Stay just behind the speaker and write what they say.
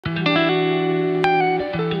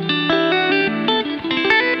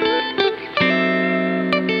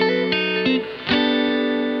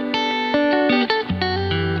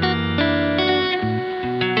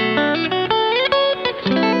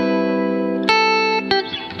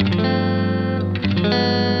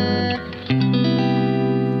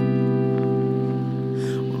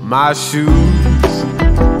my shoes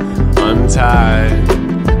untied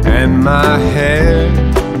and my hair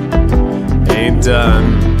ain't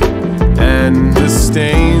done, and the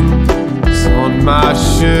stains on my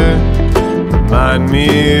shirt remind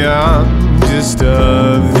me I'm just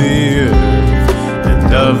of the earth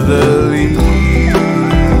and of the leaves.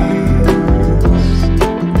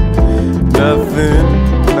 Nothing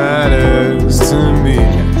matters to me,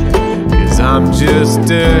 'cause I'm just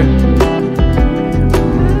dirt,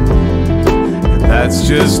 and that's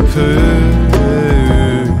just perfect.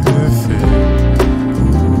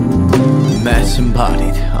 Mess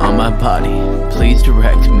embodied on my body, please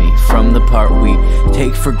direct me from the part we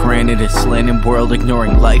take for granted. A slanted world,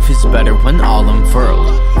 ignoring life is better when all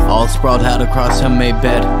unfurled, all sprawled out across a made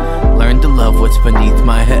bed. Learn to love what's beneath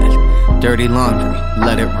my head. Dirty laundry,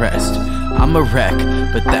 let it rest. I'm a wreck,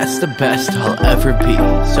 but that's the best I'll ever be,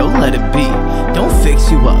 so let it be. Don't fix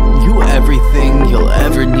you up, you everything you'll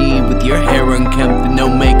ever need. With your hair unkempt and no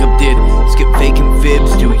makeup did. Skip vacant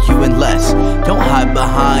fibs, do you and less. Don't hide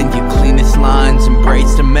behind your cleanest lines,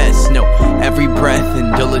 embrace the mess. No, every breath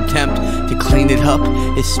and dull attempt to clean it up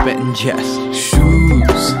is spent in jest.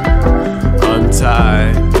 Shoes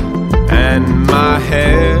untied and my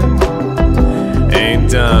hair ain't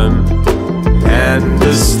done, and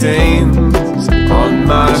the stains on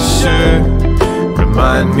my shirt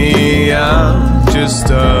remind me I'm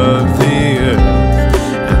just of the earth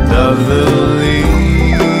and of the leaves.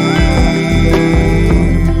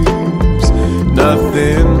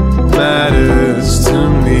 Nothing matters to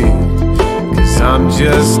me, 'cause I'm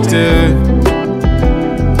just dirt,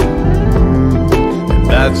 and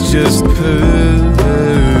that's just perfect.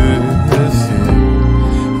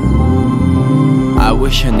 I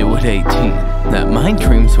wish I knew at 18 that my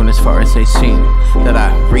dreams went as far as they seem, that I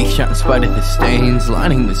reached out in spite of the stains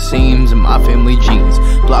lining the seams of my family jeans,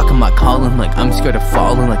 blocking my calling like I'm scared of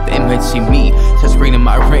falling, like they might see me. Says ring in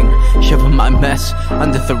my ring, shoving my mess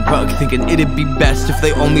under the rug, thinking it'd be best if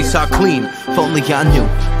they only saw clean. If only I knew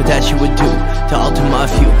what that you would do to alter my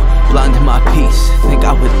view, blind to my peace. Think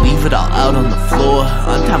I would leave it all out on the floor,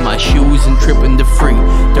 untie my shoes and trip into free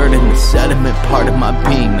dirt in the sediment, part of my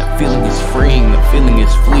being. That feeling is freeing, the feeling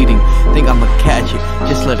is fleeting. Think I'ma catch it,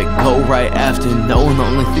 just let it go right after, knowing the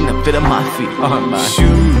only thing that fit on my feet are my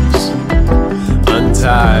shoes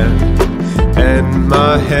untied and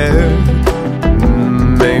my hair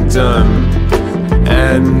ain't done,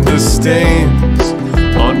 and the stains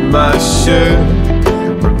on my shirt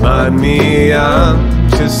remind me I'm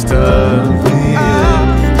just of the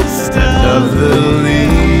earth and of the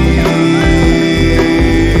leaves.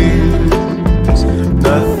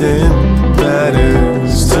 Nothing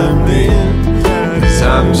matters to me, 'cause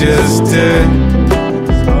I'm just dirt,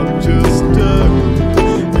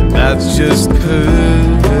 and that's just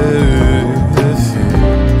perfect.